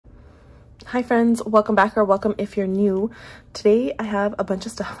Hi friends, welcome back, or welcome if you're new. Today I have a bunch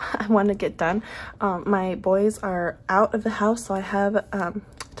of stuff I want to get done. My boys are out of the house, so I have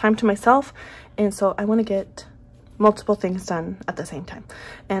time to myself, and so I want to get multiple things done at the same time.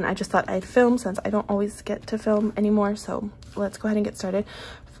 And I just thought I'd film since I don't always get to film anymore, so let's go ahead and get started.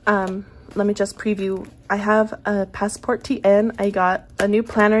 Let me just preview. I have a Passport TN. I got a new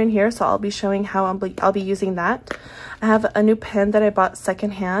planner in here, so I'll be showing how I'll be using that. I have a new pen that I bought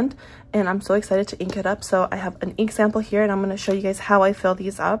secondhand, and I'm so excited to ink it up. So I have an ink sample here, and I'm going to show you guys how I fill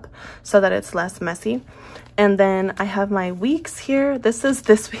these up so that it's less messy. And then I have my weeks here. This is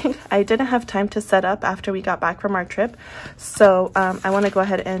this week. I didn't have time to set up after we got back from our trip, so I want to go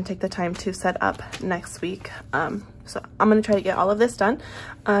ahead and take the time to set up next week. So I'm going to try to get all of this done,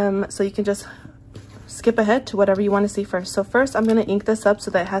 so you can just skip ahead to whatever you want to see first. So first I'm going to ink this up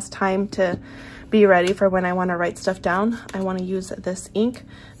so that it has time to be ready for when I want to write stuff down. I want to use this ink.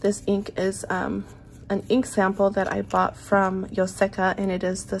 This ink is an ink sample that I bought from Yoseka, and it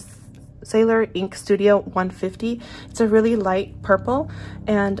is the Sailor Ink Studio 150. It's a really light purple,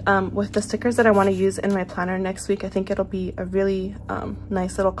 and with the stickers that I want to use in my planner next week, I think it'll be a really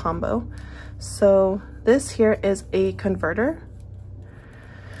nice little combo. So this here is a converter,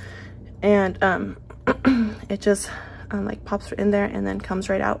 and it just like pops in there and then comes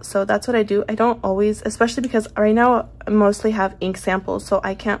right out. So that's what I do. I don't always, especially because right now I mostly have ink samples, so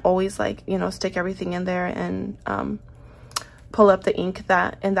I can't always, like, you know, stick everything in there and pull up the ink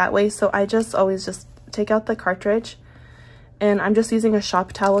in that way. So I just always just take out the cartridge, and I'm just using a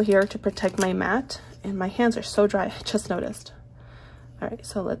shop towel here to protect my mat, and my hands are so dry, I just noticed. All right,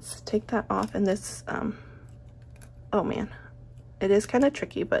 so let's take that off. And this oh man, it is kind of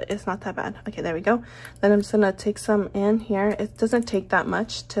tricky, but it's not that bad. Okay, there we go. Then I'm just gonna take some in here. It doesn't take that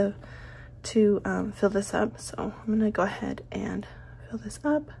much to fill this up, so I'm gonna go ahead and fill this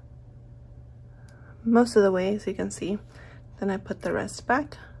up most of the way, so you can see. Then I put the rest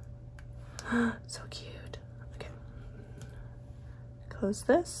back. So cute. Okay, close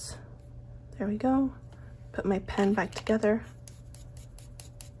this. There we go. Put my pen back together.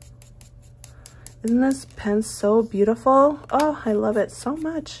 Isn't this pen so beautiful? Oh, I love it so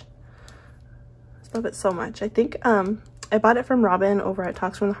much. I love it so much. I think I bought it from Robin over at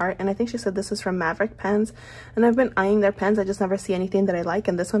Talks from the Heart, and I think she said this is from Maverick Pens, and I've been eyeing their pens. I just never see anything that I like,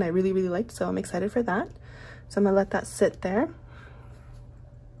 and this one I really liked, so I'm excited for that. So I'm gonna let that sit there.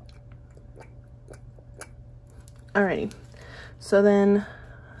 Alrighty, so then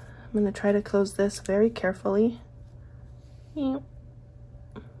I'm gonna try to close this very carefully. Put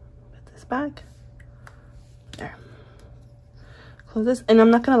this back. There. Close this, and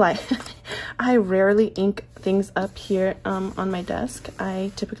I'm not gonna lie, I rarely ink things up here on my desk.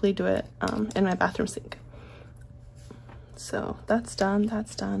 I typically do it in my bathroom sink. So that's done,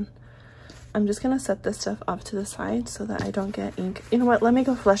 that's done. I'm just gonna set this stuff off to the side so that I don't get ink. You know what, let me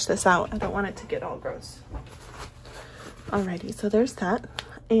go flush this out. I don't want it to get all gross. Alrighty, so there's that.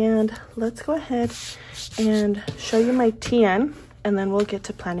 And let's go ahead and show you my TN, and then we'll get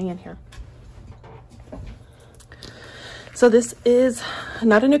to planning in here. So this is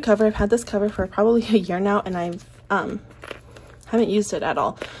not a new cover. I've had this cover for probably a year now, and I haven't used it at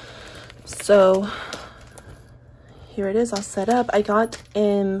all. So here it is all set up. I got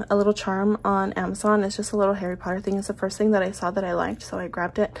a little charm on Amazon. It's just a little Harry Potter thing. It's the first thing that I saw that I liked, so I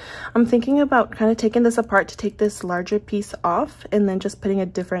grabbed it. I'm thinking about kind of taking this apart to take this larger piece off, and then just putting a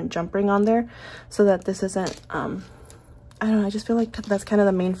different jump ring on there so that this isn't I don't know, I just feel like that's kind of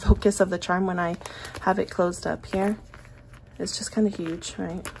the main focus of the charm when I have it closed up here. It's just kind of huge,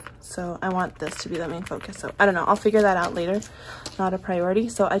 right? So I want this to be the main focus. So I don't know, I'll figure that out later. Not a priority.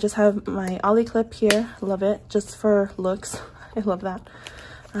 So I just have my ollie clip here. Love it, just for looks. I love that.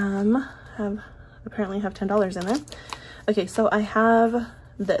 Apparently have $10 in there. Okay, so I have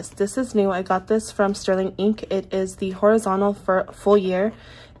this. This is new. I got this from Sterling Ink. It is the horizontal for full year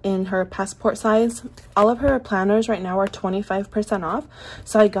in her passport size. All of her planners right now are 25% off.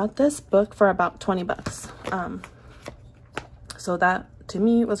 So I got this book for about 20 bucks. So that to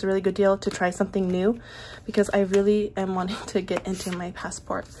me was a really good deal to try something new, because I really am wanting to get into my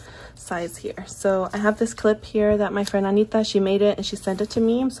passport size here. So I have this clip here that my friend Anita, she made it and she sent it to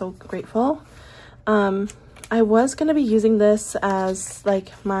me. I'm so grateful. I was going to be using this as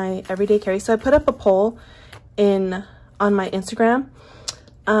like my everyday carry. So I put up a poll on my Instagram,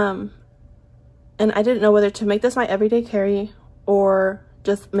 and I didn't know whether to make this my everyday carry or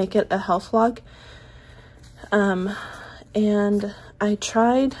just make it a health vlog. And I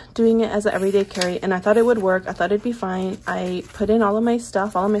tried doing it as an everyday carry, and I thought it would work. I thought it'd be fine. I put in all of my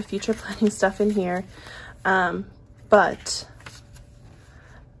stuff, all of my future planning stuff in here, but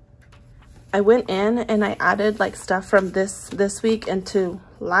I went in and I added like stuff from this week into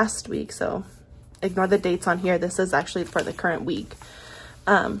last week. So ignore the dates on here. This is actually for the current week.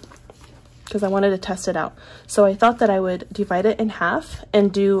 Because I wanted to test it out. So I thought that I would divide it in half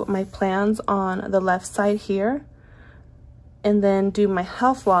and do my plans on the left side here, and then do my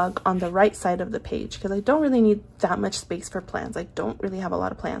health log on the right side of the page, because I don't really need that much space for plans. I don't really have a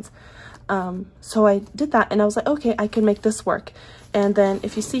lot of plans. So I did that and I was like, okay, I can make this work. And then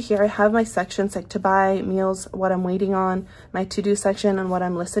if you see here, I have my sections like to buy, meals, what I'm waiting on, my to-do section, and what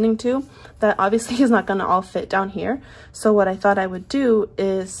I'm listening to. That obviously is not going to all fit down here. So what I thought I would do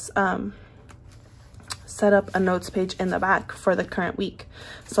is set up a notes page in the back for the current week.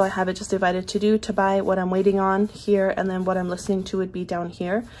 So I have it just divided to do, to buy, what I'm waiting on here, and then what I'm listening to would be down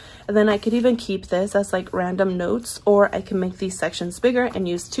here. And then I could even keep this as like random notes, or I can make these sections bigger and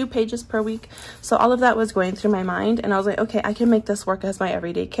use 2 pages per week. So all of that was going through my mind, and I was like, okay, I can make this work as my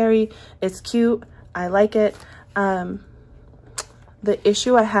everyday carry. It's cute. I like it. The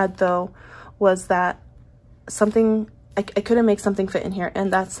issue I had though was that I couldn't make something fit in here,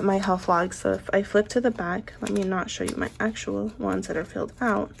 and that's my health log. So if I flip to the back, let me not show you my actual ones that are filled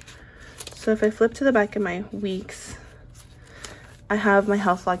out. So if I flip to the back of my weeks, I have my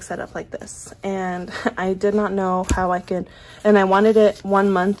health log set up like this, and I did not know how I could, and I wanted it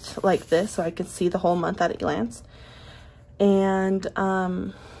 1 month like this so I could see the whole month at a glance. And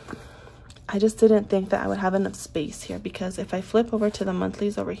I just didn't think that I would have enough space here, because if I flip over to the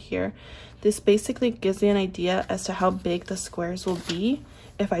monthlies over here, this basically gives me an idea as to how big the squares will be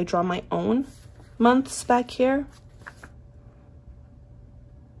if I draw my own months back here.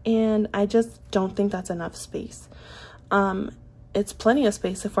 And I just don't think that's enough space. It's plenty of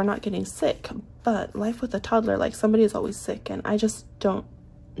space if we're not getting sick, but life with a toddler, like somebody is always sick, and I just don't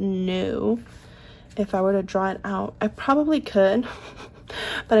know if I were to draw it out. I probably could,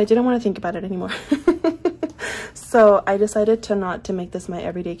 but I didn't want to think about it anymore. So I decided to make this my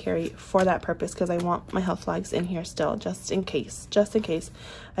everyday carry for that purpose, because I want my health logs in here still, just in case.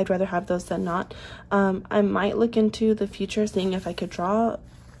 I'd rather have those than not. I might look into the future, seeing if I could draw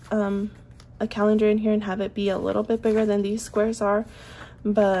a calendar in here and have it be a little bit bigger than these squares are,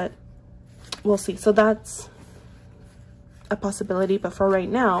 but we'll see. So that's a possibility, but for right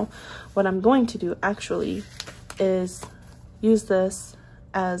now, what I'm going to do actually is use this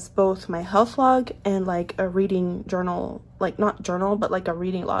as both my health log and like a reading journal, like not journal, but like a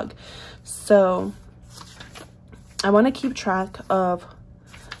reading log. So I want to keep track of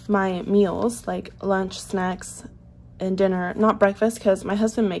my meals, like lunch, snacks, and dinner. Not breakfast, because my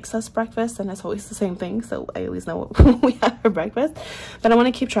husband makes us breakfast and it's always the same thing, so I always know what we have for breakfast. But I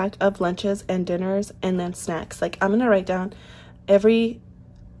want to keep track of lunches and dinners, and then snacks. Like I'm gonna write down every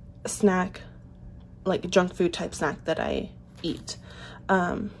snack, like junk food type snack that I eat.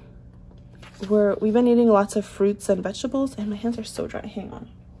 We've been eating lots of fruits and vegetables, and my hands are so dry. Hang on.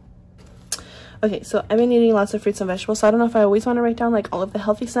 Okay, so I've been eating lots of fruits and vegetables, so I don't know if I always want to write down like all of the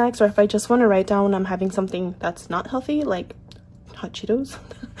healthy snacks, or if I just want to write down when I'm having something that's not healthy, like hot Cheetos.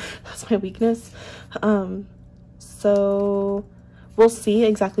 That's my weakness. So we'll see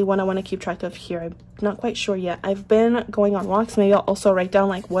exactly what I want to keep track of here. I'm not quite sure yet. I've been going on walks. Maybe I'll also write down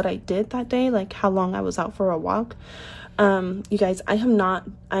like what I did that day, like how long I was out for a walk. You guys, I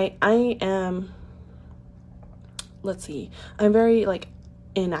am, let's see, I'm very like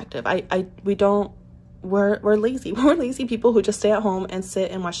inactive. We're lazy. We're lazy people who just stay at home and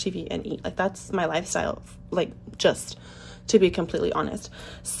sit and watch TV and eat. Like that's my lifestyle, like just to be completely honest.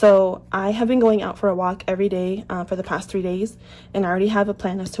 So I have been going out for a walk every day for the past 3 days, and I already have a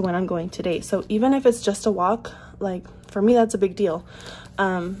plan as to when I'm going today. So even if it's just a walk, like for me, that's a big deal.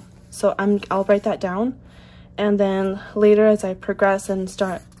 So I'll write that down. And then later, as I progress and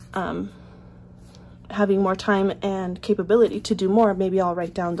start having more time and capability to do more, maybe I'll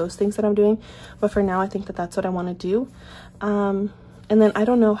write down those things that I'm doing. But for now, I think that that's what I want to do. And then I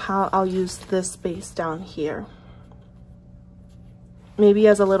don't know how I'll use this space down here. Maybe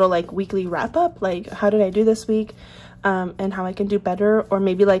as a little like weekly wrap up, like how did I do this week, and how I can do better, or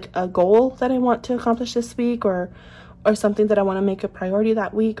maybe like a goal that I want to accomplish this week, or something that I want to make a priority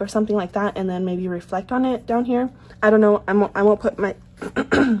that week, or something like that, and then maybe reflect on it down here. I don't know. I won't put my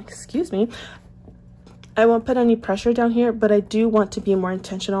excuse me. I won't put any pressure down here, but I do want to be more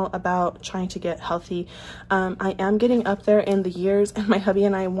intentional about trying to get healthy. I am getting up there in the years, and my hubby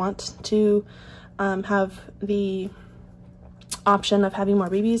and I want to have the option of having more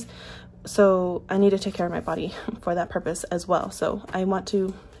babies. So I need to take care of my body for that purpose as well. So I want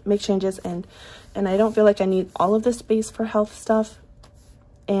to make changes, and I don't feel like I need all of this space for health stuff.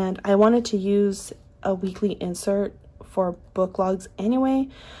 And I wanted to use a weekly insert for book logs anyway.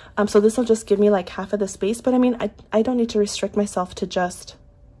 So this will just give me like half of the space, but I mean, I don't need to restrict myself to just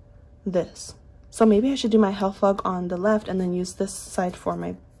this. So maybe I should do my health log on the left and then use this side for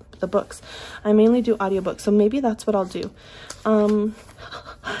the books. I mainly do audiobooks, so maybe that's what I'll do. I'm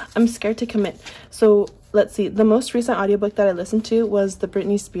scared to commit. So let's see, the most recent audiobook that I listened to was the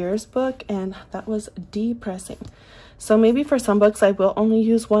Britney Spears book, and that was depressing. So maybe for some books I will only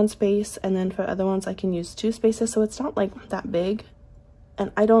use one space, and then for other ones I can use 2 spaces, so it's not like that big.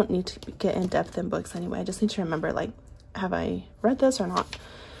 And I don't need to get in depth in books anyway. I just need to remember, like, have I read this or not?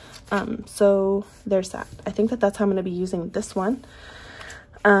 So there's that. I think that's how I'm going to be using this one.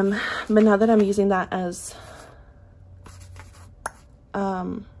 But now that I'm using that as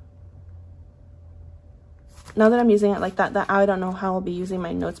now that I'm using it like that, I don't know how I'll be using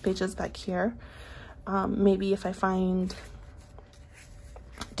my notes pages back here. Maybe if I find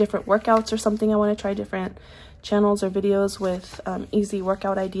different workouts or something, I want to try different channels or videos with easy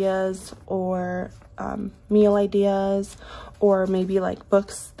workout ideas, or meal ideas, or maybe like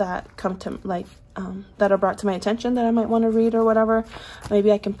books that come to like that are brought to my attention that I might want to read or whatever.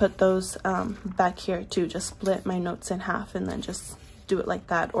 Maybe I can put those back here too, just split my notes in half and then just do it like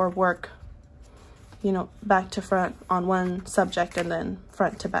that, or work, you know, back to front on one subject and then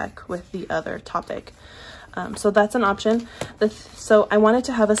front to back with the other topic. So that's an option. So I wanted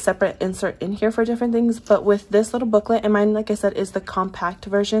to have a separate insert in here for different things, but with this little booklet, and mine, like I said, is the compact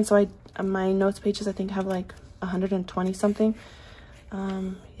version. So my notes pages, I think, have like 120 something.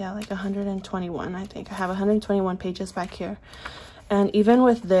 Yeah, like 121. I think I have 121 pages back here. And even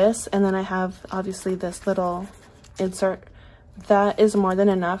with this, and then I have obviously this little insert, that is more than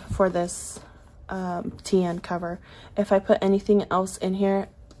enough for this TN cover. If I put anything else in here,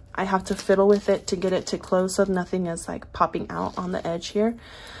 I have to fiddle with it to get it to close so nothing is like popping out on the edge here.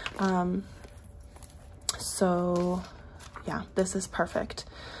 So yeah, this is perfect.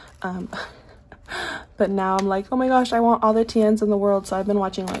 But now I'm like, oh my gosh, I want all the TNs in the world. So I've been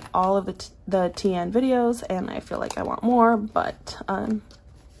watching like all of the TN videos, and I feel like I want more, but I'm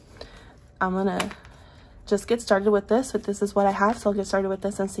gonna just get started with this. But this is what I have, so I'll get started with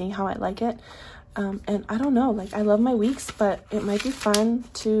this and seeing how I like it. And I don't know, like, I love my weeks, but it might be fun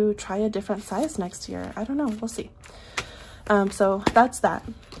to try a different size next year. I don't know, we'll see. So that's that.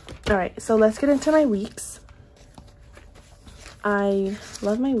 All right, so let's get into my weeks. I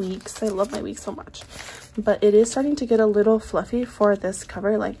love my weeks. I love my weeks so much, but it is starting to get a little fluffy for this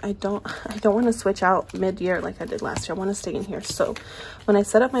cover. Like, I don't want to switch out mid-year like I did last year. I want to stay in here. So when I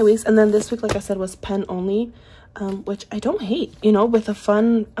set up my weeks, and then this week, like I said, was pen only, which I don't hate, you know, with a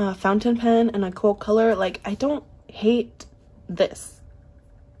fun fountain pen and a cool color. Like, I don't hate this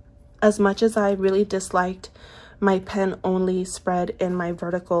as much as I really disliked my pen only spread in my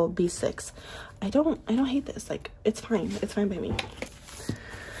vertical B6. I don't hate this. Like, it's fine by me.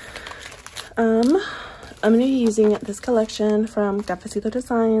 I'm gonna be using this collection from Cafecito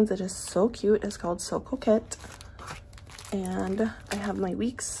Designs. It is so cute. It's called So Coquette, and I have my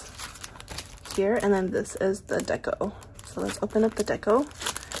weeks here, and then this is the deco. So let's open up the deco.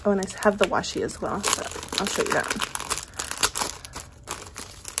 Oh, and I have the washi as well, but I'll show you that.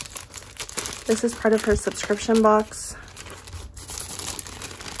 This is part of her subscription box.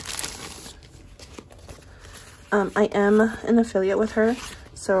 I am an affiliate with her,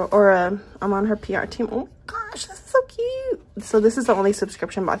 so, or I'm on her PR team. Oh gosh, this is so cute. So this is the only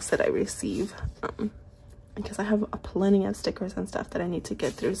subscription box that I receive, because I have plenty of stickers and stuff that I need to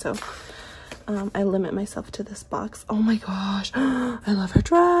get through. So I limit myself to this box. Oh my gosh, I love her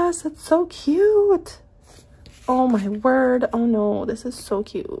dress. It's so cute. Oh my word. Oh no, this is so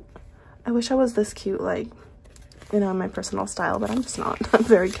cute. I wish I was this cute, like, you know, my personal style, but I'm just not. I'm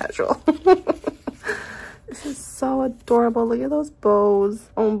very casual. This is so adorable. Look at those bows.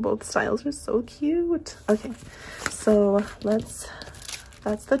 Oh, both styles are so cute. Okay, so that's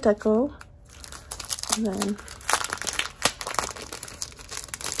the deco. And then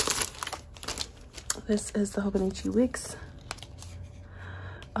this is the Hobonichi Weeks.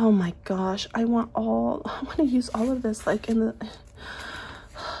 Oh my gosh, I want to use all of this, like, in the,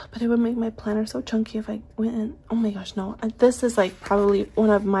 but it would make my planner so chunky if I went in. Oh my gosh, no. This is like probably one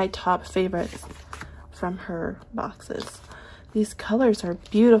of my top favorites from her boxes. These colors are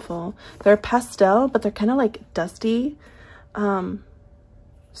beautiful. They're pastel, but they're kind of like dusty.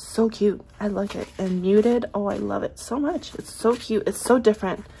 So cute. I like it. And muted. Oh, I love it so much. It's so cute. It's so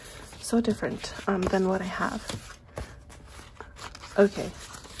different. So different than what I have. Okay.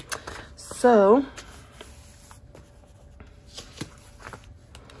 So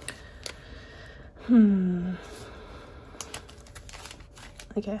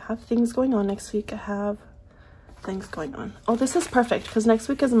okay, I have things going on next week. I have things going on. Oh, this is perfect because next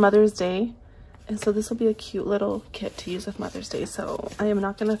week is Mother's Day. And so this will be a cute little kit to use with Mother's Day. So I am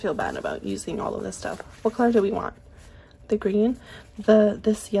not going to feel bad about using all of this stuff. What color do we want? The green.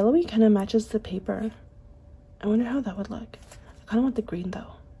 This yellowy kind of matches the paper. I wonder how that would look. I kind of want the green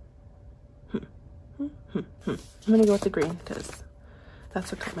though. I'm going to go with the green because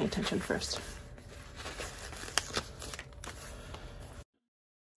that's what caught my attention first.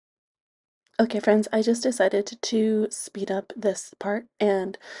 Okay, friends, I just decided to speed up this part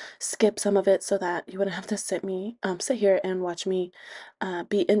and skip some of it so that you wouldn't have to sit here and watch me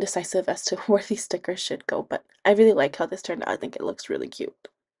be indecisive as to where these stickers should go. But I really like how this turned out. I think it looks really cute.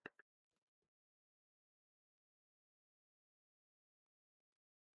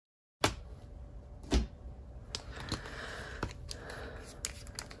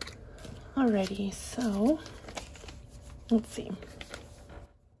 Alrighty, so let's see.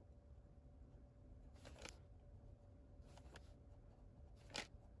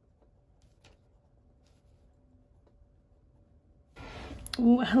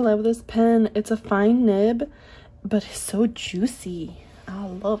 Ooh, I love this pen. It's a fine nib, but it's so juicy. I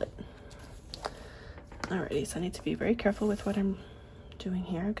love it. Alrighty, so I need to be very careful with what I'm doing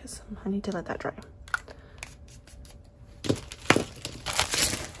here because I need to let that dry.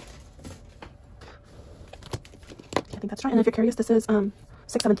 I think that's dry. And if you're curious, this is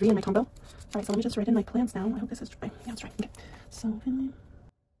 673 in my combo. Alright, so let me just write in my plans now. I hope this is dry. Yeah, it's dry. Okay. So finally.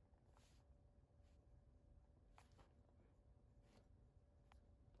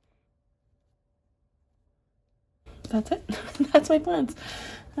 That's it. That's my plans.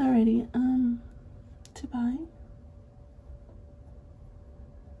 Alrighty, to buy.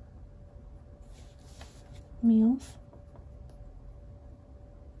 Meals.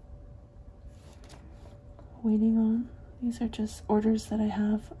 Waiting on. These are just orders that I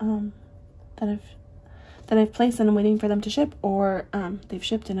have that I've placed and I'm waiting for them to ship, or they've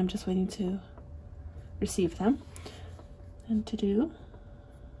shipped and I'm just waiting to receive them. And to do.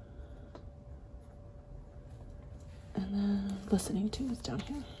 And then listening to is down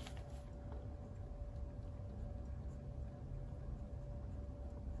here.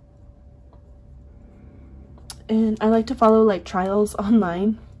 And I like to follow like trials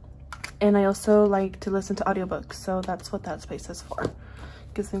online, and I also like to listen to audiobooks, so that's what that space is for.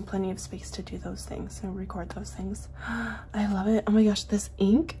 Gives me plenty of space to do those things and record those things. I love it. Oh my gosh, this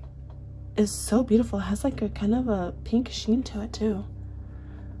ink is so beautiful. It has like a kind of a pink sheen to it too.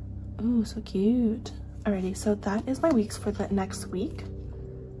 Ooh, so cute. Alrighty, so that is my weeks for the next week.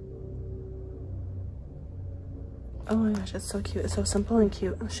 Oh my gosh, it's so cute. It's so simple and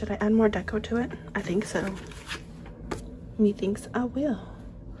cute. Should I add more deco to it? I think so. Methinks I will.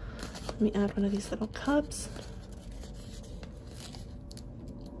 Let me add one of these little cups.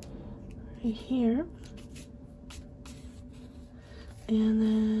 Right here. And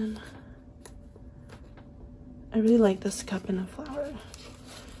then I really like this cup in a flower.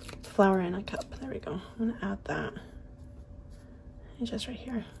 Flower in a cup. There we go. I'm gonna add that. And just right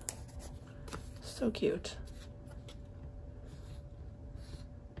here. So cute.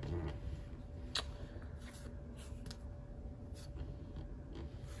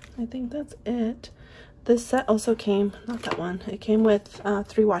 I think that's it. This set also came, not that one, it came with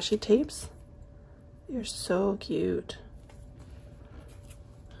 3 washi tapes. You're so cute.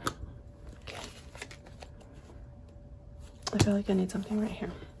 Okay. I feel like I need something right here.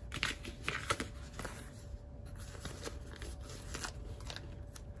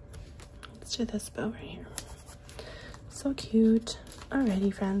 Let's do this bow right here. So cute.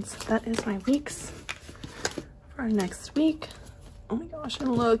 Alrighty, friends, that is my weeks for our next week. Oh my gosh,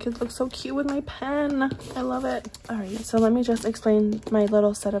 and look, it looks so cute with my pen. I love it. Alright, so let me just explain my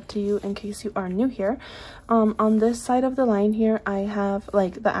little setup to you in case you are new here. On this side of the line here, I have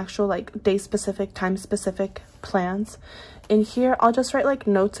like the actual like day specific, time specific plans. In here, I'll just write like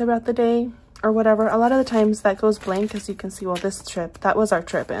notes about the day or whatever. A lot of the times that goes blank, as you can see. Well, this trip, that was our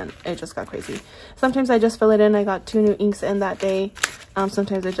trip and it just got crazy. Sometimes I just fill it in. I got 2 new inks in that day.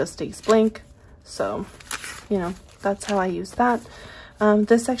 Sometimes it just stays blank. So, you know, that's how I use that.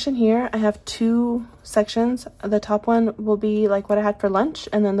 This section here, I have 2 sections. The top one will be like what I had for lunch,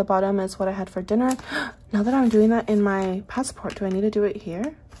 and then the bottom is what I had for dinner. Now that I'm doing that in my passport, do I need to do it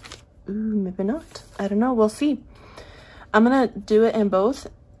here? Ooh, maybe not. I don't know. We'll see. I'm gonna do it in both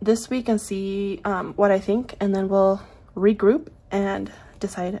this week and see what I think, and then we'll regroup and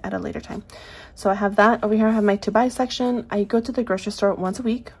decide at a later time. So I have that over here. I have my to buy section. I go to the grocery store once a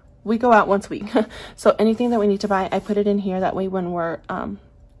week. We go out once a week. So anything that we need to buy, I put it in here. That way when we're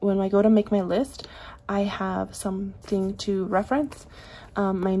when I go to make my list, I have something to reference.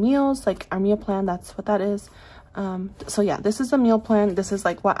 My meals, like our meal plan, that's what that is. So yeah, this is a meal plan. This is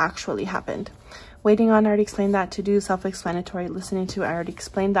like what actually happened. Waiting on, I already explained that. To do, self-explanatory. Listening to, I already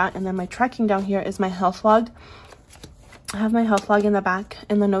explained that. And then my tracking down here is my health log. I have my health log in the back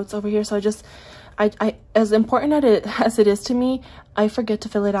in the notes over here. So I as important as it is to me, I forget to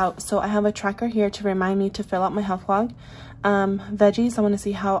fill it out. So I have a tracker here to remind me to fill out my health log. Veggies, I want to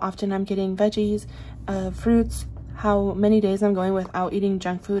see how often I'm getting veggies, fruits, how many days I'm going without eating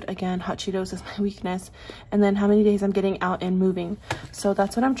junk food. Again, hot Cheetos is my weakness. And then how many days I'm getting out and moving. So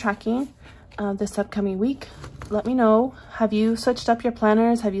that's what I'm tracking this upcoming week. Let me know. Have you switched up your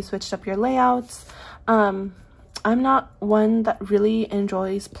planners? Have you switched up your layouts? I'm not one that really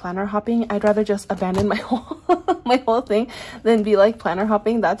enjoys planner hopping. I'd rather just abandon my whole thing than be like planner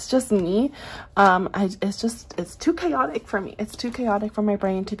hopping. That's just me. It's too chaotic for me. It's too chaotic for my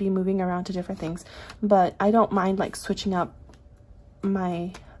brain to be moving around to different things. But I don't mind like switching up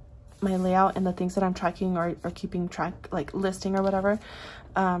my layout and the things that I'm tracking or keeping track, like listing or whatever,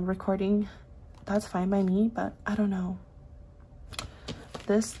 recording. That's fine by me, but I don't know.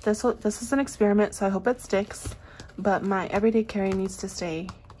 This is an experiment, so I hope it sticks. But my everyday carry needs to stay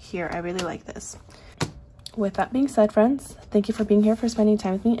here. I really like this. With that being said, friends, thank you for being here, for spending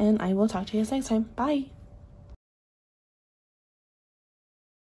time with me, and I will talk to you guys next time. Bye.